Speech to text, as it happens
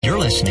You're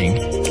listening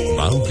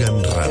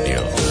Vaughan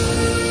Radio.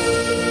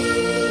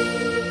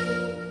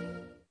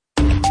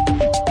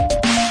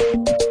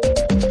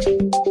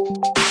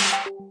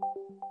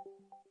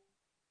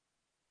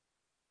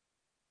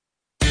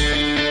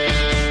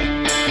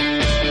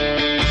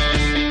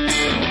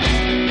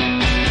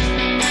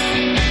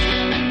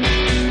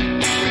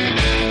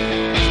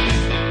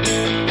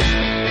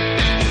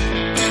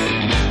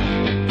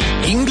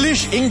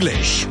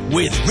 English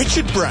with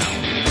Richard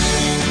Brown.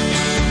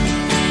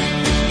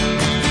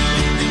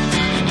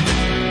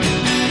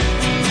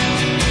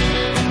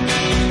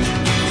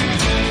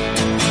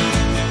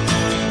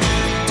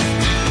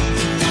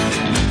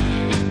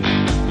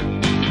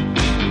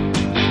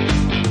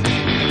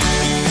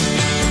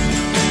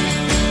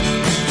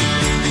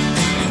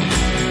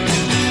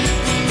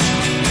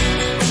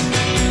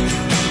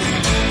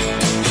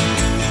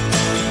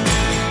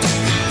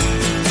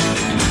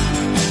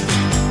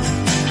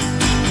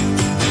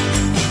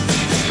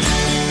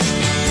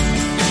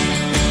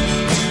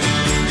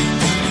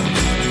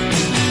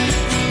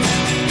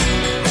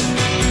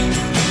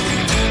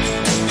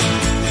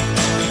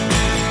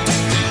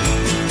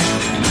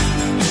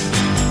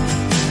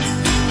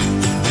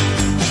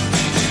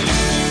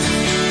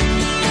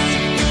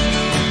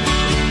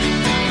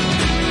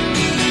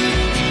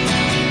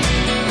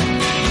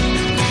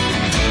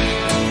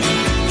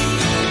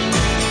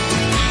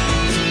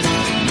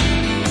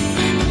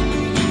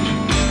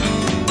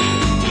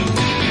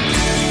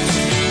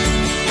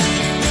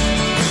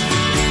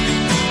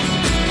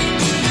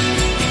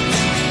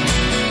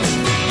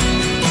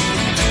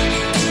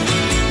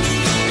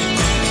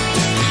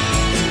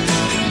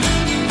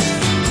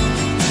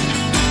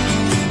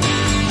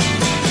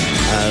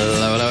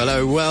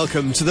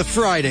 Welcome to the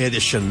Friday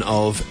edition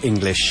of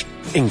English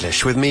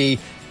with me,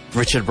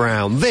 Richard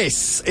Brown.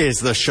 This is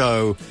the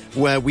show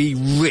where we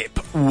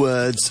rip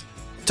words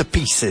to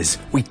pieces.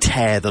 We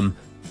tear them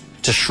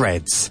to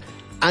shreds.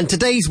 And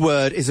today's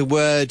word is a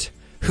word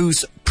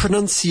whose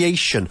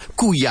pronunciation,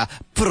 cuya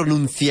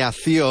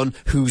pronunciación,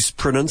 whose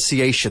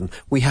pronunciation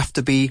we have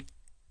to be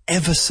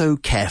ever so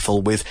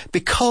careful with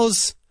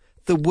because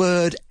the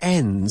word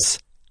ends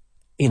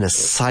in a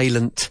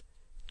silent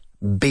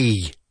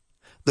B.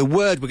 The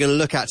word we're going to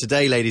look at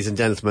today, ladies and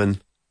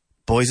gentlemen,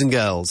 boys and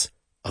girls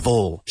of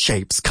all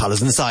shapes,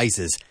 colours and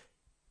sizes,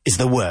 is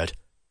the word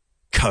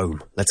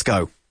comb. Let's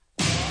go.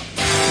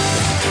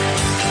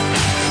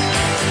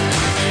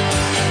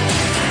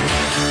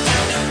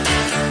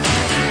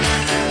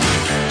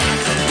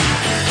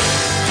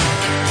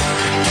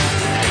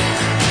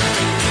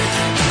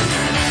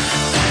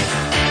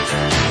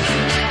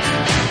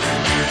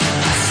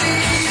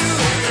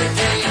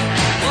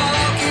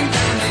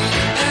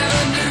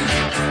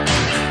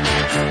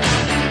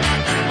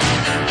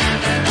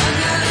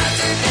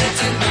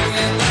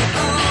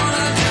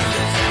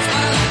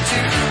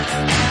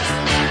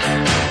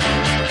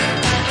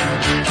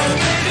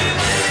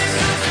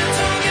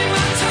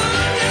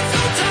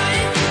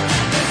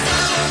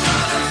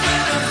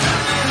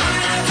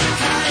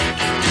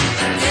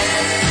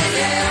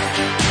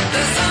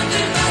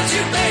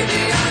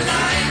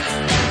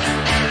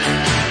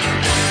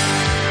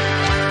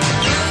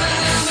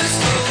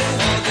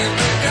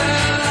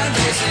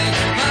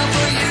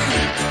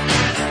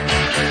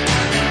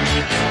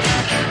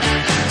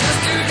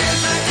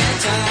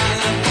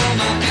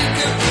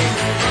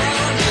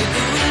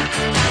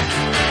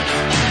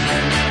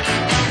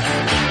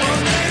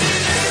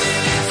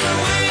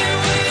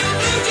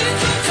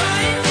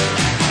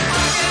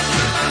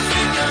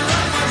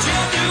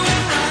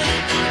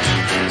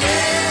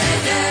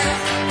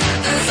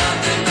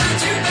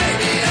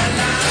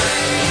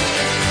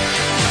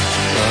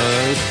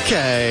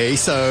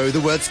 So the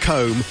word's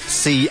comb,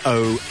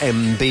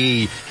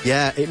 C-O-M-B.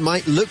 Yeah, it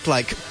might look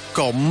like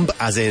gomb,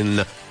 as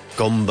in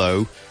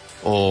gombo,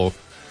 or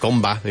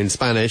gomba in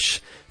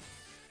Spanish,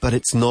 but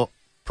it's not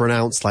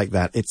pronounced like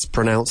that. It's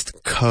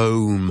pronounced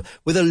comb,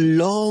 with a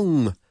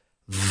long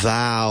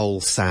vowel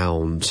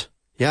sound.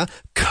 Yeah?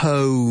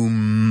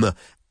 Comb.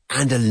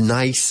 And a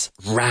nice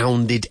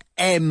rounded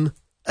M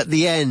at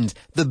the end.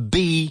 The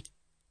B,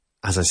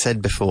 as I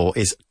said before,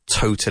 is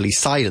totally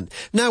silent.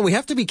 Now, we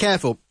have to be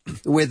careful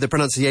with the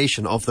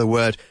pronunciation of the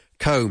word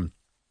comb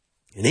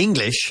in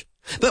English,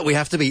 but we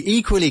have to be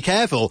equally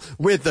careful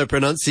with the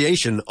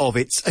pronunciation of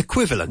its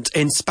equivalent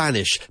in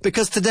Spanish,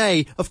 because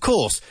today, of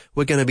course,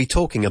 we're going to be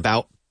talking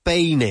about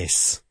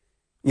penis.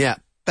 Yeah,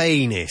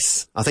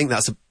 penis. I think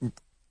that's a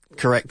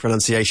correct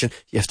pronunciation.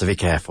 You have to be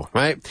careful,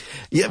 right?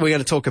 Yeah, we're going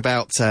to talk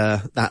about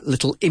that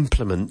little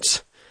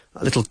implement,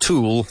 that little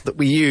tool that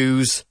we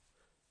use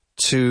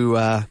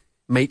to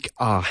make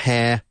our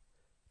hair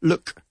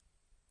look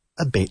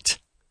a bit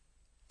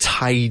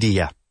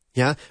tidier.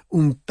 Yeah?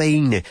 Un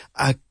peine,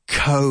 a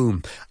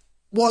comb.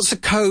 What's a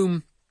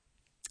comb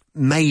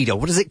made of?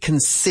 What does it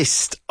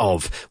consist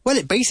of? Well,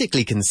 it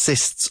basically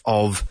consists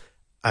of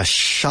a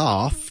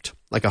shaft,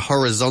 like a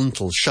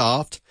horizontal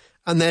shaft,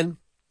 and then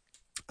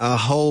a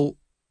whole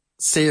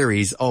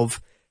series of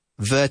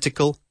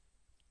vertical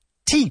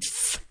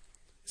teeth,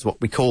 is what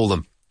we call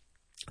them.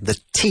 The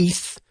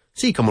teeth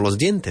Sí, como los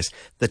dientes.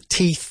 The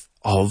teeth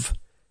of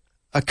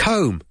a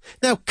comb.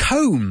 Now,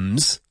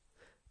 combs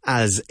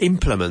as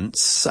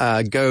implements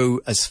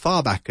go as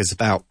far back as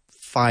about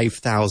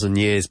 5,000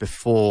 years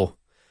before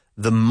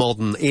the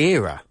modern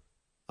era.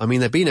 I mean,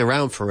 they've been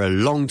around for a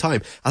long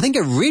time. I think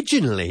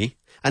originally,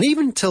 and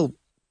even till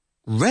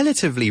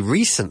relatively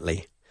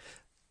recently,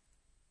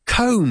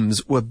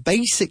 combs were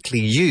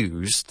basically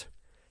used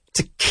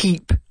to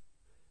keep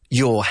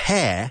your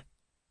hair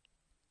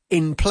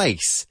in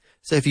place.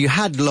 So if you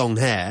had long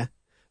hair,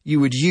 you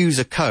would use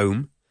a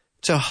comb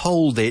to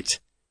hold it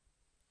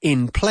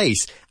in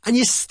place. And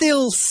you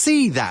still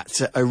see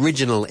that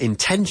original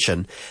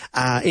intention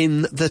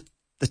in the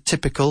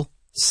typical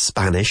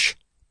Spanish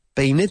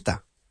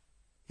peineta.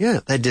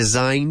 Yeah, they're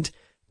designed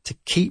to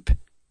keep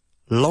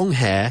long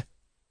hair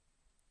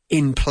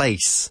in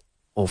place,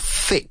 or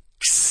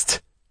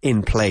fixed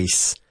in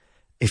place,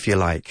 if you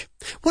like.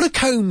 What are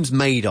combs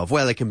made of?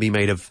 Well, they can be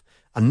made of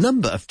a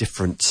number of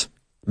different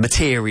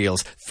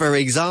materials. For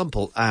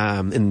example,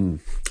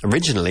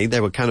 originally they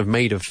were kind of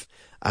made of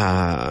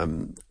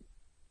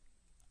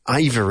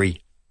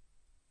ivory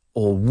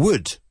or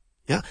wood.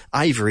 Yeah,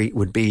 ivory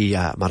would be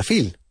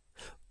marfil,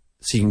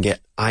 so you can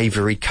get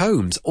ivory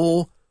combs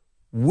or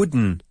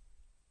wooden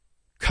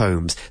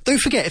combs.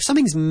 Don't forget, if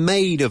something's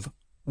made of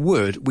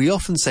wood, we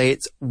often say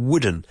it's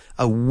wooden,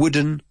 a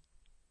wooden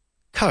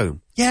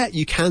comb. Yeah,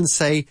 you can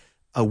say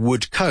a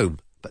wood comb,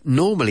 but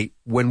normally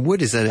when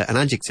wood is an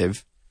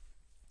adjective,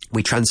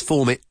 we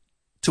transform it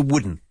to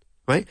wooden,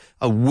 right?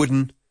 A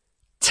wooden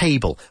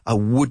table, a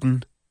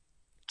wooden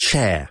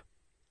chair.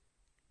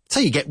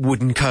 So you get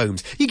wooden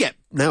combs. You get,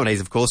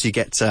 nowadays, of course, you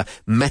get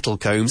metal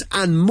combs,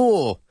 and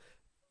more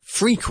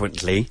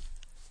frequently,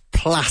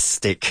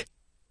 plastic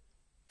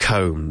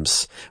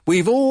combs.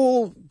 We've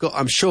all got,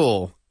 I'm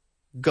sure,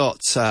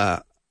 got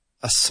a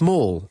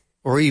small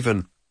or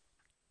even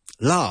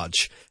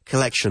large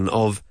collection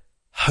of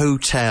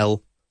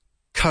hotel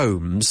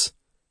combs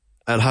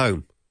at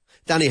home.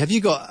 Danny, have you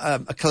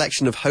got a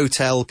collection of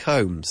hotel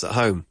combs at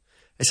home?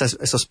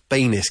 Esos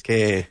peines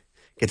que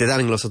te dan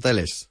en los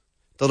hoteles.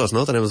 Todos,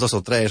 ¿no? Tenemos 2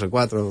 o 3 o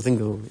 4 o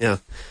 5. Yeah.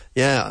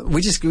 Yeah.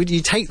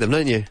 You take them,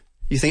 don't you?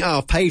 You think, oh,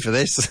 I've paid for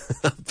this.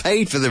 I've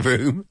paid for the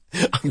room.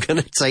 I'm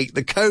going to take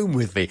the comb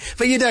with me.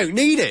 But you don't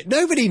need it.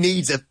 Nobody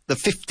needs the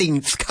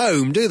 15th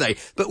comb, do they?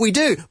 But we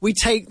do. We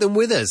take them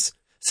with us.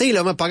 Sí,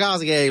 lo hemos pagado,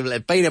 así que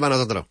el peine para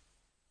nosotros.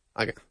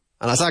 Okay.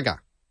 A la saca.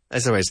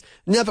 Eso es.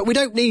 No, but we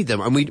don't need them,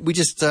 and we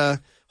just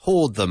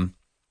hoard them.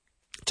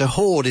 To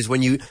hoard is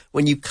when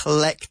you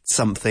collect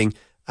something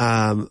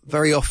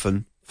very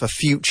often for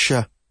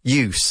future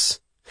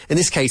use. In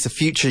this case, a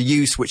future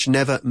use which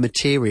never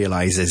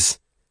materializes.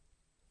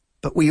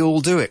 But we all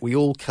do it. We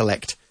all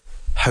collect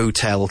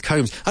hotel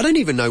combs. I don't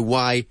even know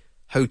why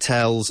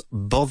hotels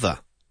bother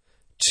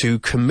to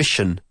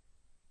commission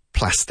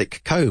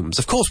plastic combs.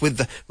 Of course, with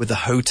the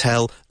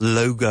hotel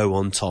logo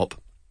on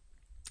top.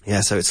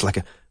 Yeah, so it's like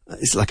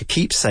a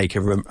keepsake,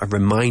 a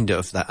reminder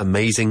of that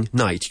amazing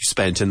night you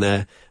spent in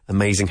their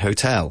amazing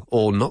hotel,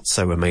 or not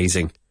so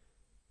amazing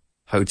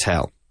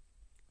hotel.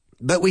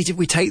 But we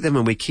take them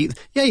and we keep.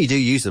 Yeah, you do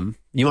use them.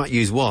 You might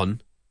use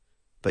one,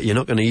 but you're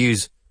not going to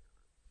use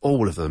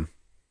all of them.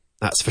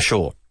 That's for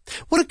sure.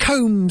 What are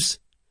combs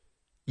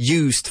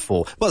used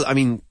for? Well, I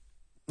mean,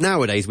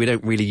 nowadays we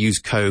don't really use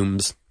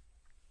combs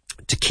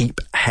to keep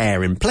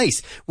hair in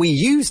place. We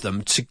use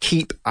them to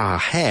keep our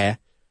hair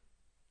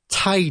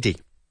tidy.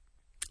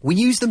 We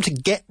use them to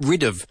get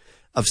rid of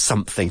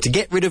something, to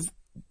get rid of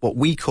what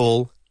we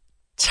call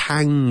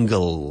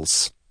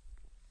tangles.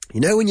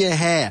 You know, when your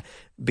hair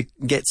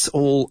gets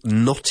all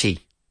knotty,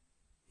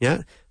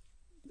 yeah?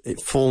 It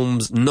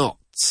forms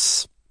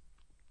knots.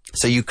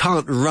 So you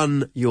can't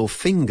run your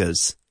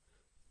fingers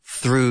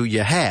through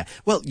your hair.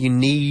 Well, you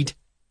need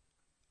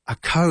a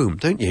comb,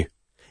 don't you?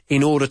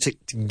 In order to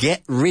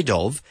get rid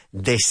of,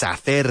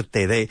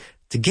 deshacerte,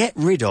 to get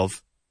rid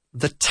of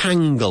the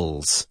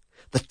tangles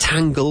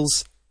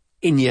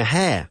in your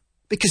hair.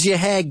 Because your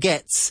hair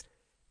gets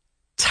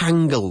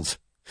tangled.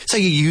 So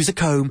you use a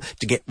comb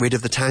to get rid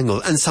of the tangle.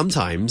 And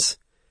sometimes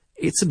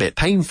it's a bit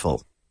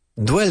painful.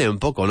 Duele un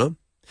poco, no?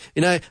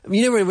 You know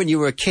when you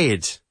were a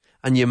kid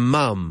and your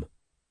mum,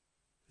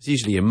 it's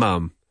usually your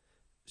mum,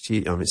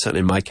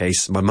 certainly in my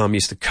case, my mum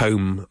used to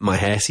comb my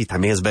hair. Sí,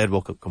 también es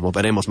verbo, como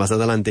veremos más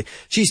adelante.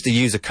 She used to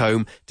use a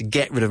comb to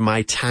get rid of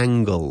my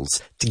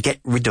tangles. To get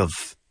rid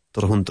of,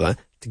 todo junto,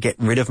 to get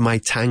rid of my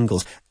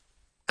tangles.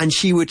 And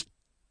she would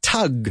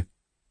tug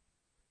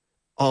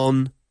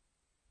on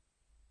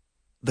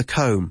the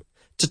comb.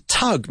 To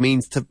tug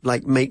means to,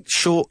 like, make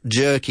short,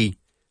 jerky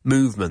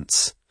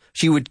movements.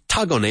 She would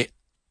tug on it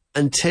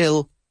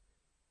until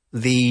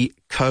the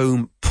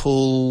comb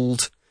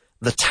pulled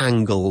the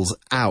tangles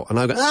out. And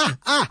I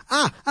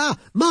go,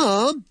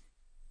 Mom!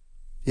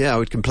 Yeah, I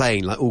would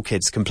complain, like all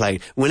kids complain.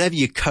 Whenever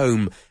you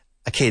comb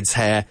a kid's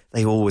hair,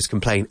 they always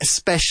complain,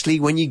 especially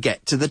when you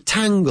get to the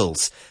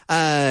tangles.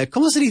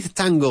 ¿Cómo se dice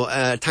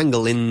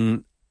tangle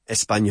in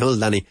español,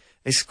 Dani?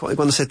 Es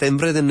cuando se te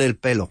enredan el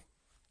pelo.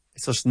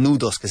 Esos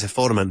nudos que se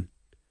forman.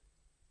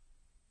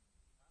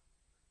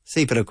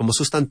 Sí, pero como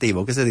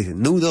sustantivo, ¿qué se dice?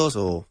 ¿Nudos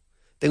o...?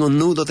 Tengo un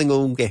nudo, tengo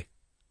un qué.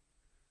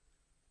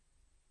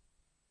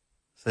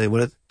 Sí,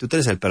 bueno, tú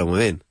tienes el pelo muy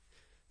bien.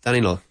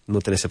 Dani no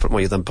tienes el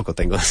problema. Yo tampoco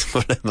tengo ese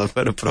problema,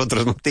 pero por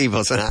otros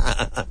motivos.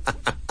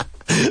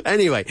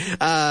 Anyway,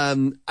 a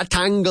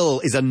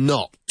tangle is a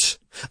knot.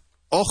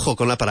 Ojo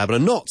con la palabra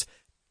knot.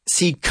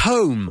 Si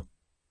comb,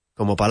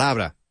 como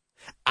palabra,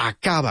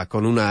 acaba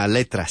con una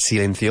letra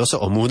silenciosa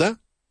o muda,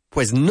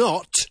 pues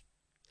knot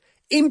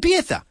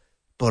empieza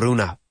por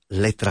una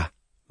letra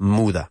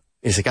muda.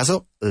 En ese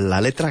caso, la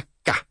letra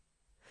K.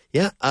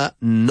 ¿Ya? A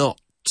knot.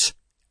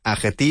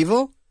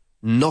 Adjetivo,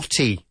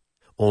 knotty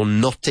or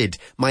knotted.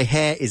 My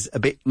hair is a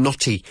bit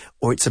knotty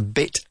or it's a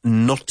bit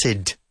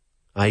knotted.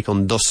 Ahí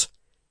con dos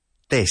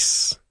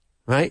T's.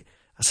 Right?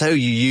 So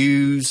you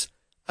use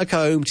a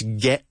comb to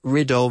get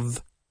rid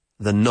of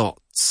the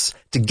knots,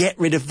 to get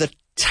rid of the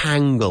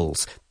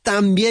tangles.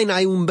 También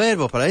hay un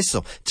verbo para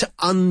eso, to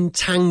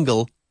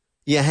untangle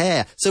your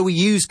hair. So we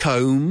use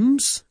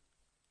combs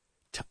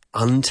to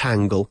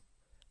untangle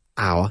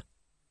our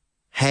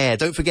hair.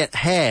 Don't forget,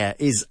 hair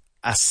is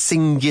a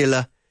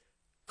singular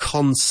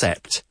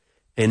concept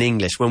in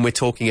English when we're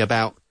talking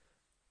about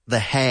the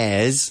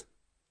hairs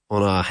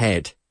on our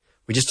head.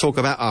 We just talk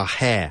about our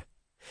hair.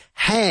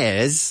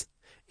 Hairs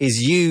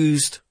is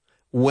used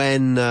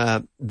when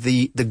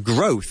the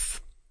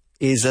growth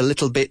is a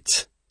little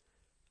bit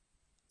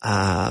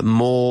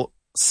more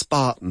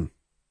Spartan.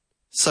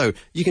 So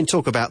you can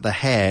talk about the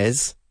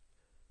hairs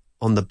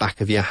on the back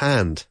of your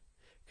hand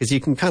because you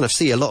can kind of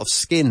see a lot of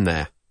skin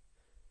there.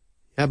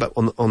 Yeah, but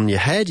on your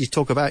head, you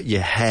talk about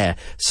your hair.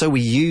 So we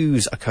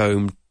use a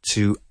comb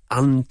to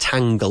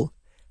untangle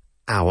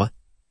our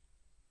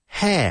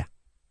hair.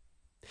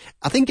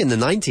 I think in the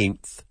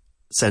 19th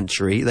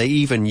century, they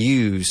even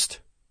used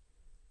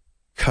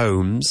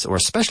combs, or a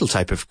special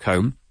type of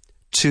comb,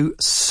 to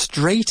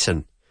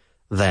straighten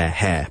their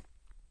hair.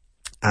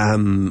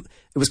 It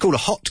was called a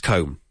hot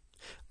comb.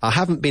 I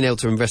haven't been able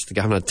to investigate,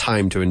 I haven't had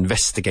time to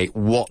investigate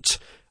what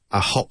a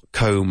hot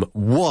comb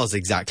was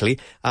exactly,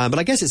 but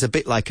I guess it's a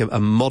bit like a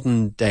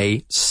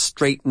modern-day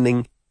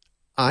straightening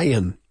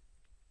iron.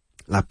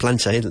 La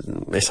plancha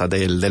esa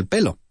del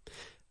pelo.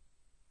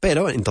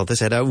 Pero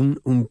entonces era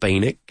un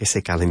peine que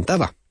se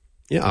calentaba.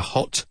 Yeah, a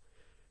hot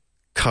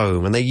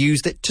comb. And they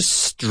used it to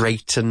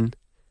straighten,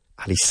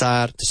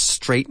 alisar, to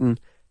straighten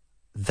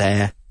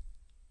their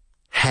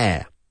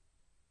hair.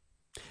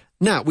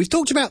 Now, we've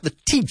talked about the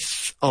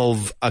teeth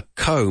of a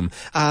comb.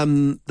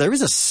 There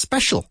is a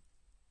special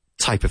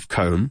type of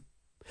comb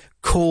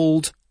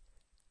called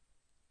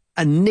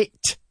a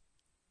knit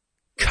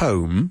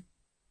comb,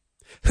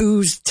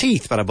 whose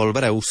teeth, para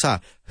volver a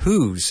usar,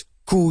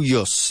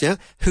 cuyos, yeah,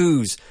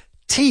 whose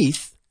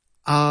teeth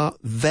are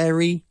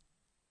very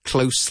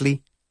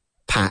closely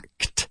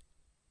packed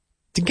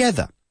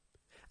together.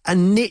 A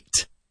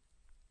knit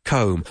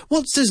comb.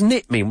 What does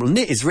knit mean? Well,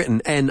 knit is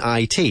written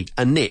N-I-T,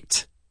 a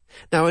knit.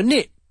 Now, a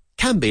knit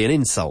can be an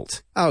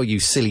insult. Oh, you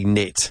silly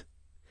knit.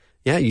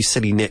 Yeah, you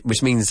silly knit,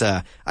 which means,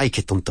 ay,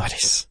 que tonto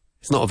eres.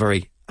 It's not a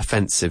very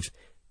offensive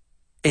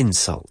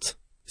insult.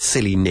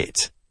 Silly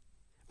knit.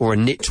 Or a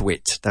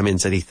nitwit, también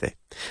se dice.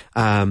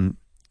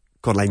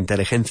 Con la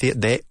inteligencia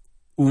de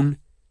un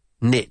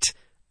nit.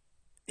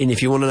 And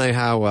if you want to know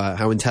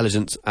how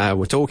intelligent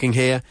we're talking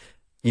here,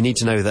 you need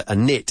to know that a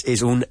nit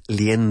is un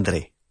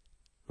liendre.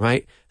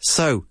 Right?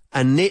 So,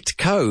 a knit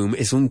comb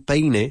is un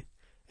peine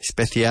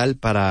especial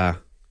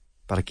para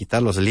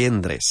quitar los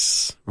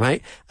liendres.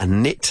 Right? A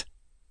knit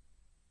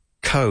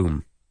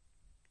comb.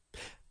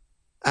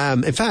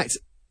 In fact,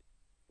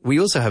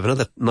 we also have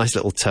another nice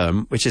little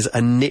term, which is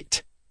a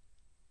knit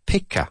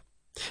picker.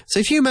 So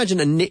if you imagine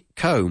a knit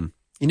comb,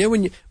 you know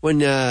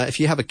if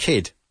you have a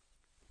kid,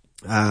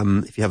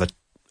 if you have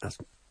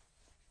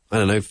I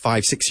don't know,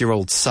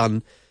 5-6-year-old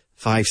son,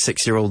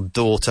 5-6-year-old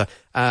daughter,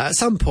 at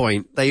some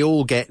point they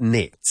all get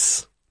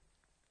knits.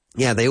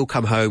 Yeah, they all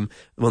come home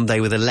one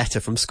day with a letter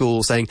from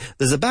school saying,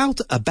 there's a bout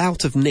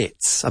of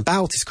knits. A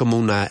bout is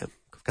como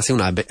casi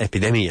una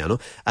epidemia, ¿no?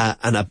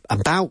 And a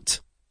bout,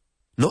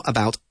 not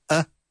about,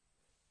 a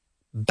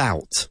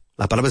bout.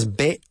 La palabra es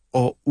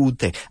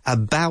B-O-U-T. A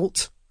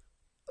bout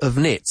of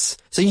knits.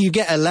 So you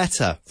get a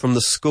letter from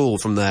the school,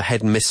 from the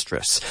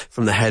headmistress,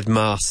 from the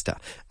headmaster,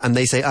 and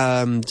they say,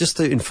 just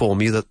to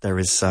inform you that there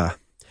is,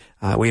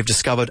 we have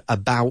discovered a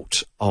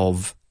bout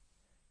of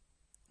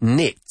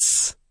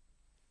knits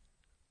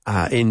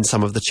in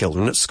some of the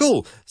children at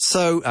school.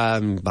 So,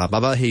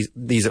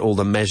 these are all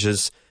the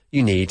measures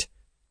you need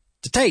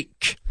to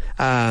take.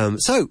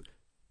 So,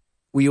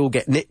 we all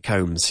get knit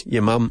combs.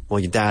 Your mum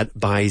or your dad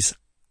buys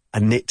a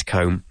knit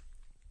comb,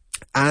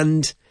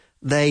 and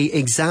they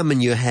examine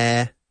your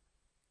hair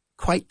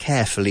quite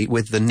carefully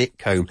with the knit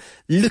comb,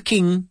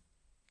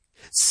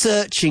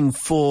 searching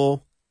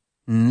for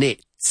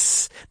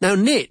knits. Now,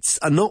 knits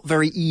are not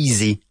very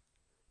easy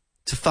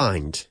to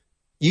find.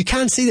 You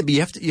can see them,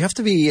 but you have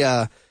to be,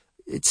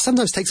 it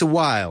sometimes takes a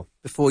while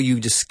before you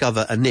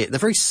discover a knit. They're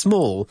very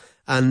small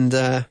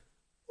and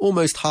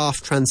almost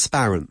half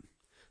transparent.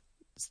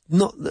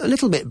 not a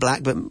little bit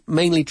black, but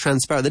mainly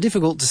transparent. They're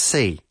difficult to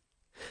see.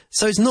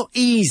 So it's not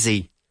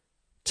easy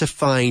to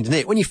find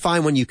nit. When you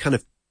find one, you kind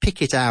of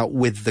pick it out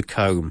with the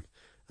comb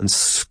and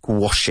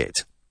squash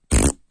it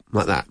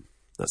like that.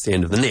 That's the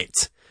end of the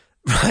nit,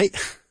 right?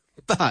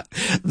 But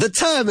the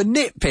term a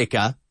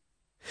nitpicker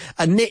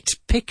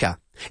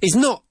is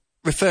not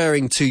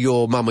referring to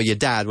your mum or your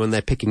dad when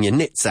they're picking your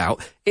nits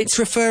out. It's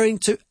referring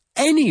to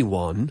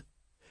anyone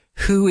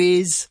who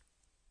is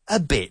a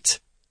bit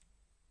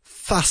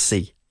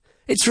fussy.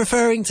 It's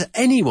referring to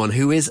anyone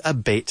who is a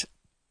bit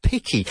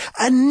picky.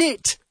 A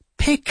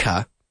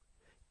nitpicker,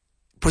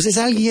 pues es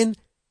alguien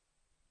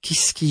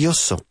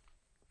quisquilloso.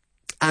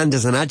 And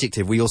as an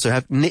adjective, we also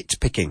have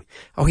nitpicking.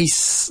 Oh, he's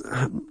such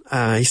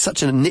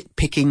a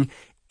nitpicking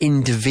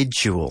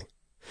individual.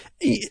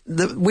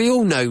 We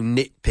all know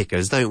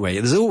nitpickers, don't we?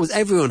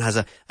 Everyone has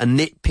a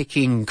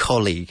nitpicking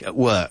colleague at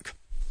work.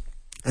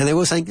 And they're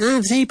all saying,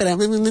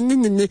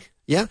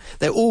 yeah?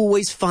 They're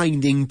always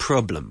finding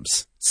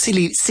problems.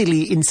 Silly,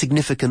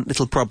 insignificant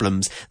little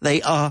problems.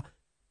 They are,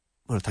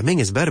 también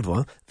es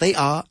verbo, they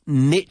are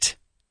nitpicking.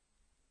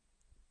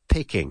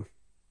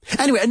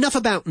 Anyway, enough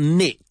about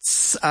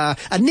nits. A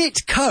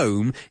nit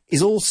comb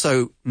is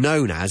also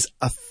known as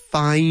a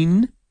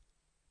fine-toothed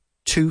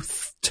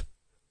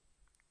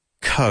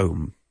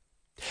comb.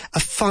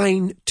 A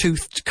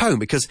fine-toothed comb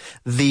because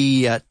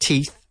the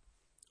teeth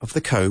of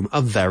the comb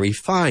are very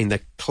fine.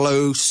 They're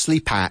closely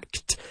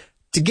packed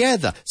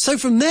together. So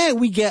from there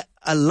we get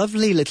a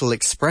lovely little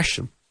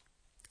expression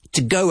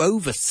to go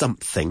over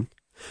something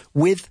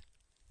with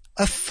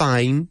a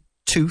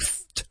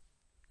fine-toothed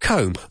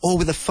comb or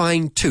with a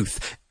fine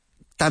tooth.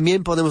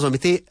 También podemos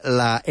omitir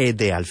la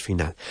ed al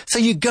final. So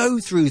you go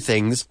through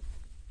things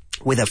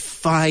with a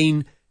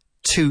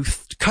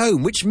fine-toothed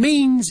comb, which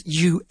means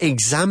you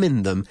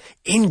examine them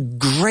in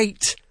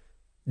great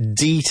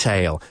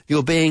detail.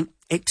 You're being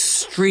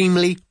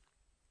extremely,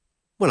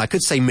 I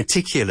could say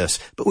meticulous,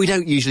 but we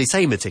don't usually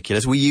say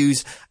meticulous. We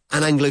use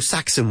an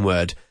Anglo-Saxon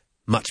word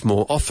much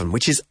more often,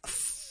 which is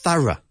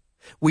thorough.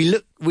 We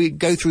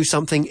go through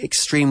something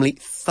extremely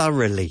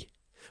thoroughly.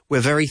 We're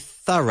very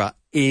thorough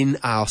in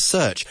our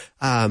search.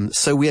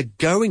 So we are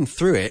going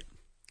through it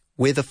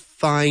with a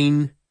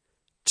fine-tooth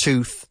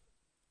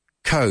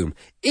comb.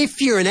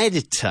 If you're an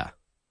editor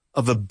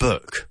of a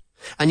book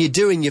and you're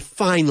doing your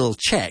final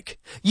check,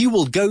 you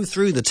will go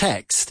through the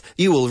text,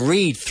 you will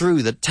read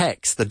through the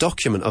text, the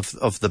document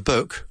of the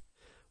book,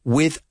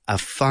 with a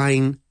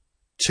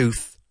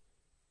fine-tooth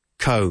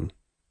comb,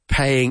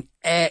 paying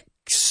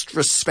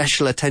extra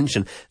special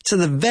attention to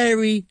the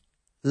very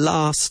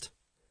last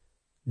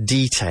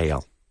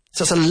detail.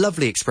 So it's a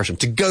lovely expression,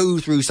 to go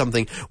through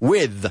something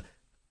with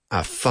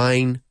a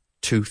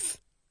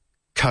fine-tooth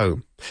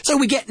comb. So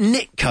we get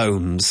nit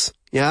combs,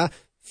 yeah,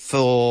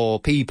 for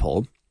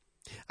people,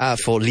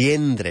 for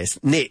liendres,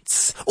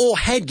 nits, or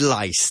head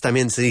lice,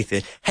 también se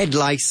dice, head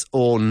lice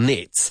or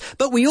nits.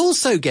 But we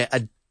also get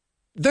a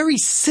very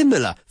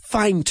similar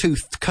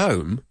fine-toothed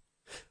comb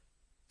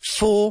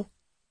for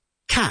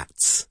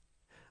cats.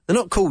 They're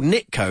not called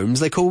nit combs,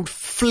 they're called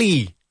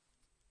flea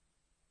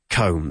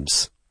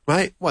combs,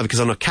 right? Why? Because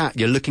on a cat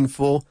you're looking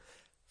for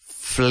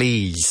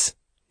fleas.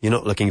 You're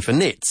not looking for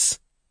nits.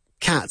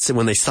 Cats,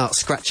 when they start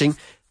scratching,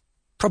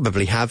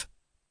 probably have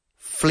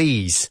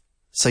fleas.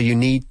 So you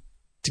need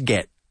to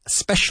get a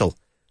special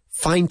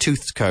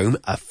fine-toothed comb,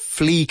 a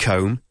flea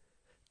comb,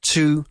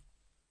 to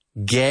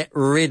get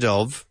rid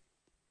of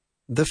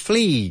the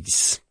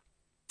fleas.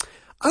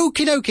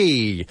 Okie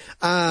dokie.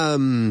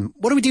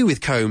 What do we do with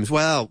combs?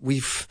 Well,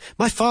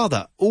 my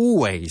father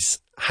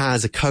always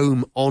has a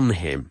comb on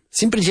him.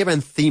 Siempre lleva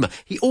encima.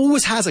 He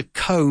always has a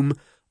comb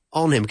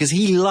on him because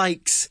he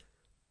likes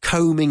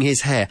combing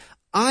his hair.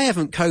 I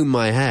haven't combed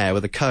my hair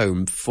with a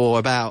comb for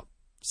about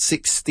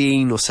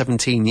 16 or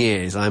 17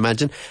 years, I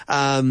imagine.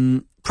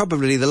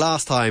 Probably the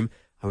last time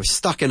I was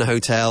stuck in a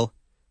hotel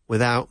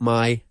without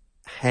my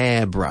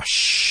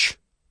hairbrush.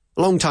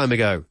 A long time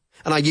ago.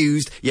 And I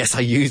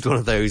used one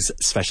of those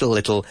special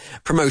little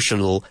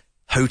promotional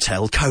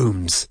hotel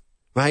combs,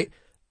 right?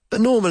 But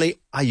normally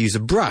I use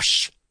a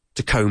brush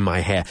to comb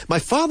my hair. My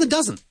father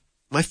doesn't.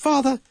 My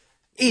father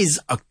is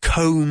a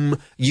comb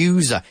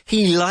user.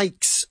 He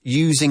likes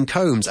using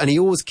combs and he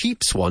always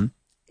keeps one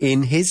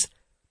in his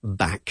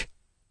back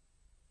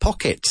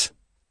pocket.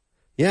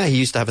 Yeah, he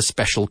used to have a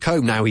special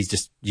comb. Now he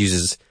just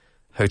uses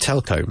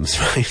hotel combs,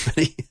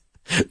 right?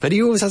 But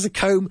he always has a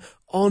comb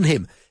on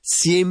him.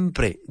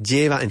 Siempre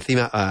lleva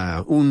encima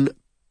un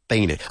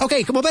peine.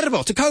 Okay, como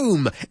verbo, to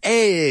comb.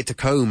 To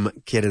comb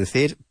quiere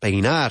decir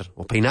peinar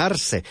o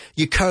peinarse.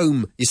 You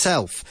comb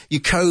yourself. You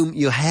comb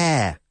your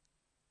hair.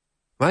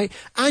 Right?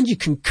 And you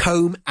can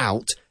comb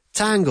out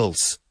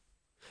tangles.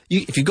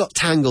 If you've got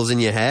tangles in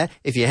your hair,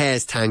 if your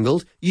hair's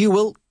tangled, you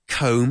will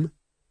comb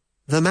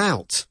them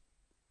out.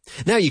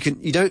 Now you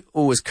don't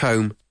always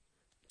comb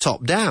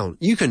top down.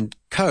 You can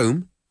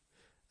comb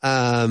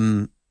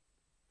down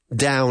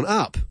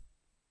up.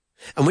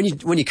 And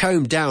when you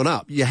comb down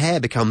up, your hair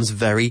becomes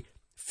very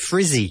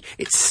frizzy.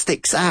 It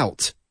sticks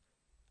out.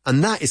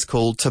 And that is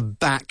called to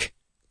back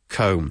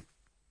comb.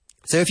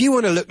 So if you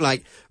want to look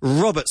like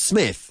Robert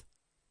Smith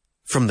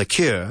from The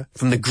Cure,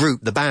 from the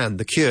group, the band,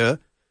 The Cure,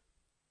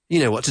 you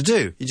know what to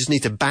do. You just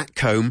need to back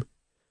comb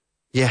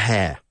your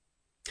hair.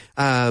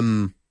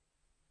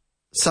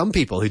 Some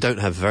people who don't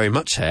have very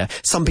much hair,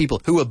 some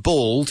people who are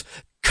bald,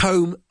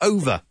 comb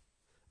over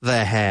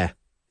their hair.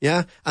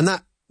 Yeah? And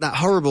that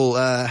horrible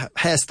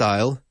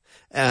hairstyle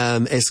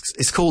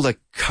is called a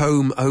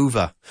comb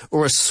over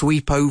or a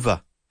sweep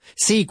over.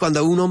 Sí,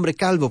 cuando un hombre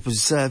calvo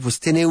pues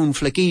tiene un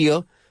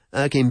flequillo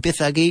que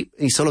empieza aquí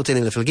y solo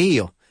tiene el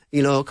flequillo.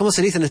 Y ¿cómo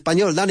se dice en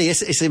español, Dani?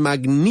 Ese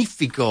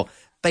magnífico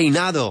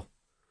peinado.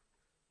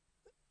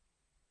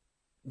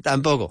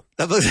 Tampoco.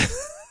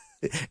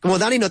 Como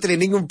Dani no tiene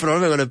ningún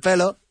problema con el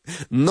pelo,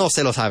 no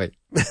se lo sabe.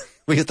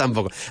 Yo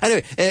tampoco.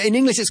 Anyway, in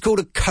English it's called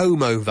a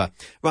comb over,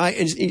 right?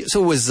 And it's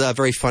always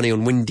very funny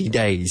on windy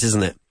days,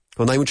 isn't it?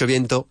 Cuando hay mucho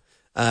viento,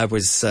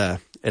 pues el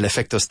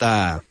efecto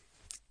está,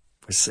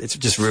 pues it's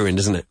just ruined,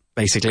 isn't it?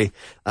 Basically.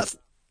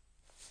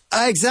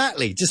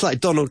 Exactly. Just like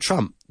Donald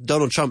Trump.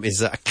 Donald Trump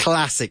is a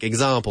classic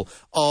example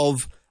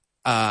of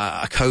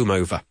a comb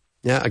over.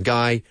 Yeah, a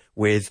guy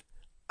with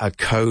a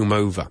comb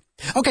over.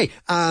 Okay,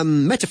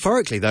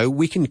 metaphorically, though,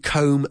 we can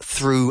comb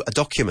through a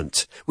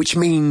document, which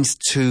means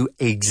to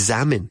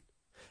examine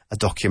a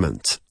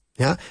document.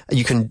 Yeah,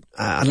 you can,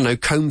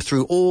 comb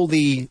through all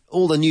the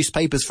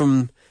newspapers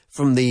from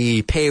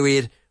the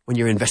period when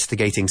you're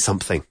investigating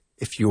something.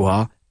 If you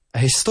are a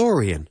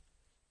historian,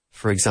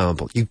 for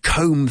example, you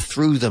comb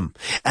through them.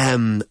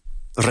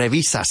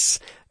 Revisas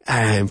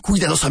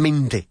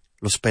cuidadosamente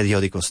los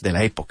periódicos de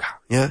la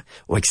época. Yeah,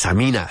 or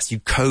examinas.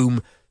 You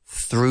comb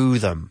through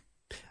them.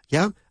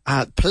 Yeah.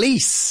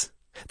 Police.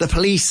 The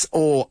police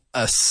or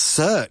a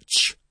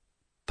search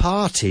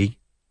party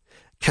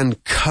can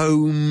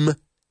comb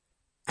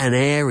an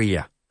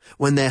area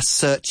when they're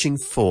searching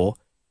for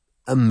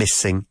a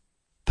missing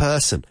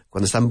person.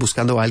 Cuando están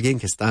buscando a alguien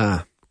que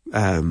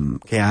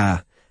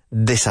ha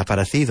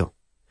desaparecido.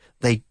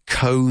 They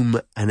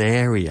comb an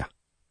area.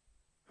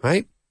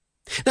 Right?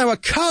 Now, a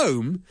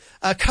comb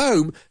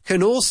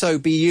can also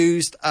be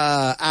used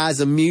as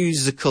a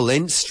musical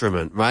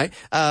instrument, right?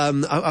 I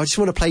just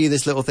want to play you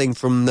this little thing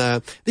from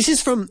this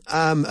is from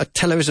a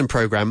television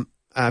program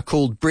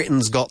called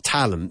Britain's Got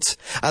Talent.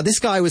 This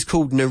guy was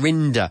called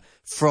Narinder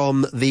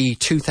from the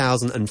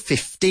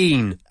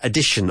 2015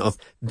 edition of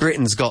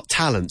Britain's Got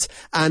Talent,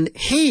 and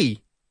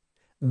he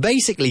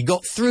basically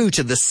got through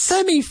to the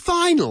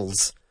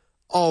semi-finals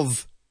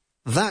of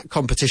that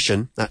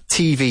competition, that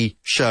TV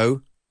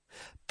show,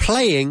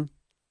 playing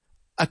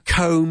a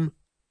comb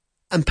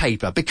and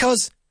paper,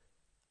 because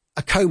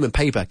a comb and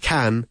paper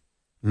can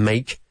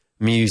make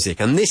music.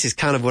 And this is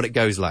kind of what it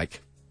goes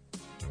like.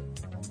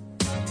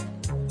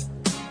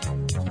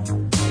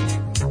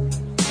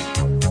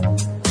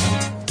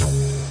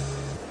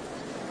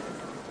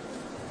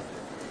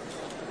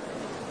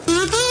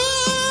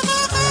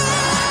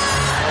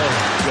 Oh,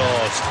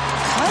 God.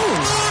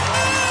 Oh.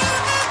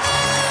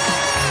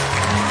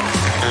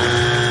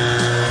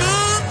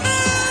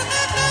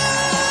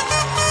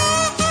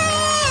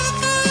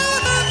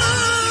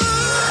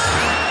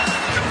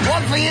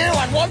 One for you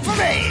and one for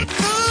me.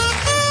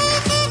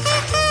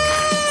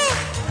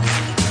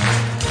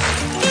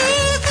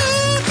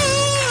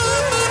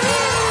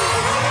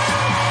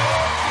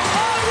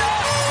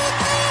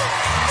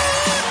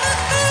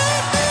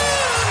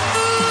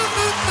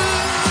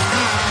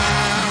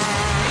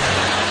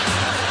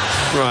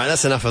 Right,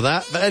 that's enough of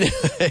that. But anyway,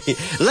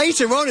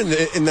 later on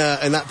in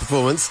that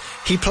performance,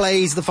 he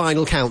plays the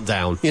final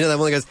countdown. You know that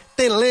one that goes,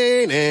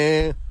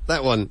 "Diddle-ee-nee."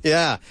 That one,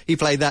 yeah, he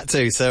played that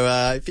too.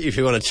 So if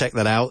you want to check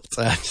that out,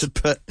 just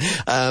put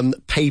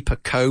paper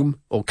comb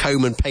or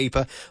comb and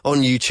paper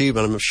on YouTube, and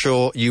I'm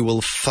sure you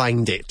will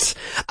find it.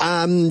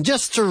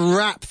 Just to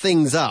wrap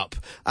things up,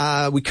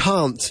 we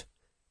can't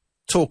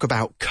talk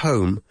about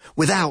comb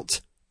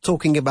without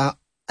talking about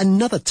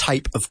another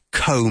type of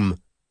comb,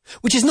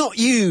 which is not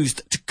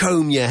used to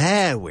comb your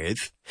hair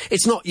with.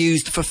 It's not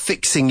used for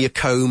fixing your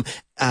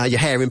your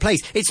hair in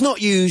place. It's not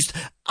used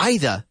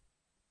either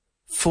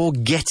for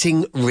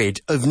getting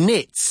rid of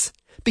nits.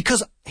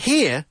 Because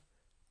here,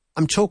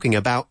 I'm talking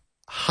about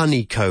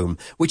honeycomb,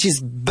 which is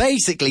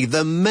basically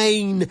the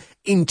main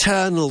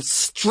internal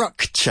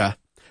structure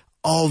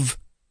of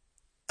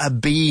a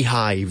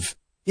beehive.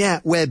 Yeah,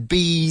 where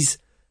bees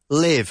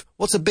live.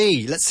 What's a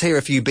bee? Let's hear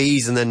a few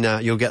bees and then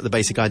you'll get the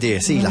basic idea.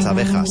 Sí, las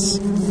abejas.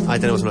 Ahí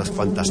tenemos unas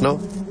cuantas,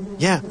 ¿no?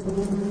 Yeah.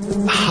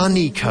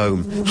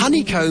 Honeycomb.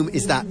 Honeycomb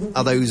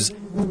are those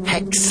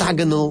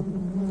hexagonal,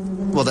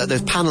 well,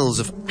 those panels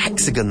of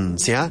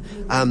hexagons, yeah?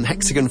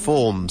 Hexagon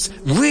forms.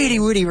 Really,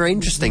 really very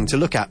interesting to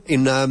look at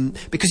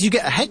because you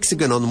get a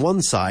hexagon on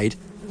one side,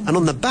 and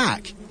on the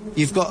back,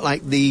 you've got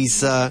like these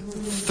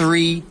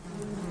three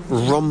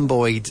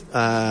rhomboid,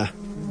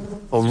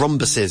 or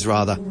rhombuses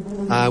rather,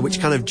 which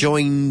kind of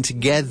join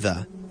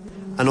together.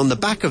 And on the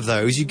back of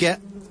those, you get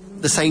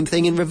the same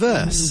thing in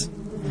reverse.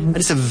 And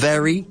it's a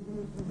very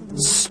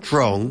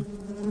strong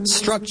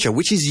structure,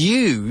 which is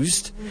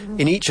used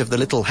in each of the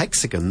little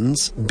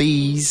hexagons.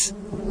 Bees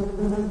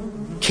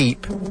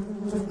keep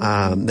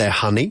their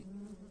honey.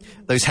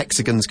 Those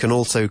hexagons can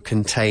also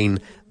contain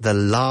the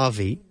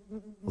larvae,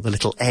 or the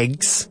little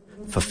eggs,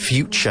 for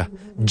future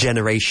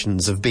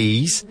generations of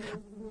bees.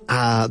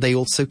 They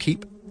also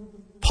keep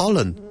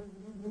pollen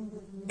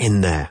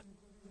in there.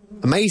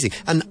 Amazing.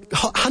 And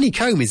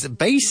honeycomb is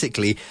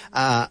basically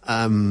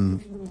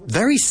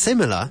very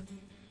similar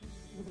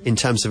in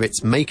terms of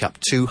its makeup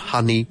to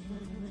honey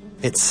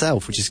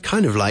itself, which is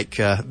kind of like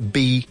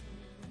bee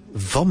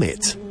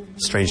vomit,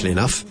 strangely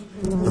enough.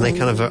 And they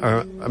kind of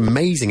are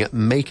amazing at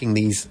making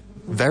these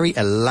very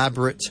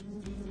elaborate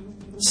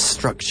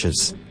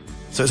structures.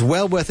 So it's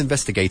well worth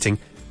investigating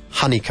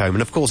honeycomb.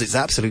 And of course, it's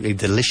absolutely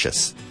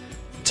delicious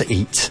to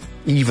eat.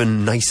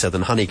 Even nicer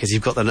than honey, because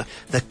you've got the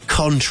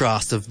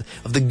contrast of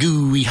the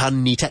gooey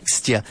honey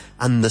texture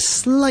and the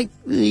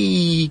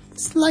slightly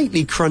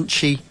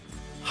crunchy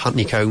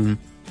honeycomb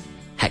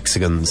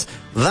hexagons.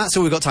 That's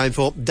all we've got time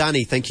for.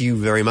 Danny, thank you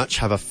very much.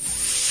 Have a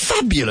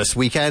fabulous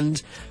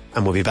weekend,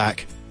 and we'll be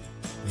back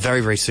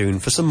very, very soon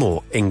for some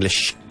more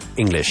English.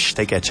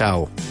 Take care,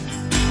 ciao.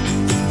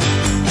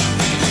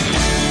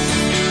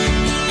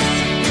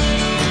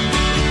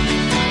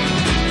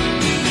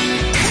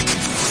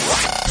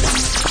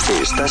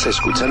 Estás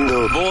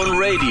escuchando Born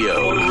Radio.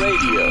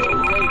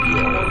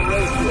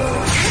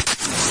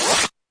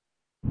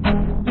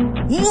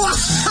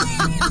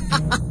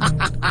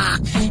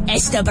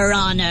 Este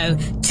verano,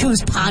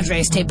 tus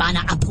padres te van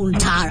a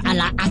apuntar a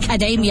la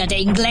Academia de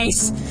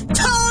Inglés.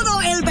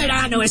 Todo el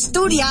verano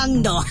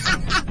estudiando.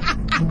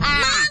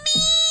 ¡Mami!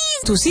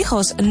 Tus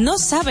hijos no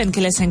saben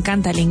que les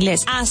encanta el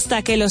inglés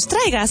hasta que los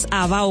traigas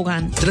a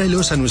Vaughan.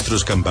 Tráelos a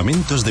nuestros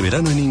campamentos de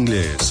verano en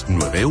inglés.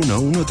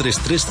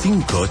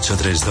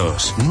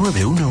 911-335-832.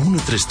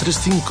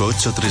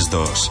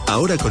 911-335-832.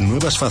 Ahora con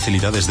nuevas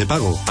facilidades de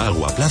pago.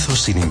 Pago a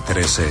plazos sin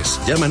intereses.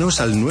 Llámanos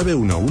al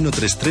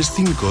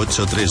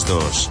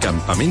 911-335-832.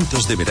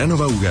 Campamentos de verano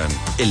Vaughan.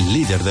 El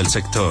líder del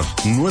sector.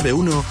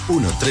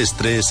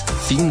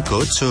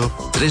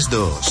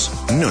 911-335-832.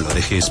 No lo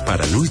dejes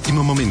para el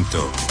último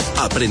momento.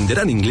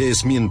 Aprenderán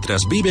inglés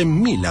mientras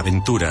viven 1000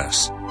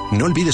 aventuras. No olvides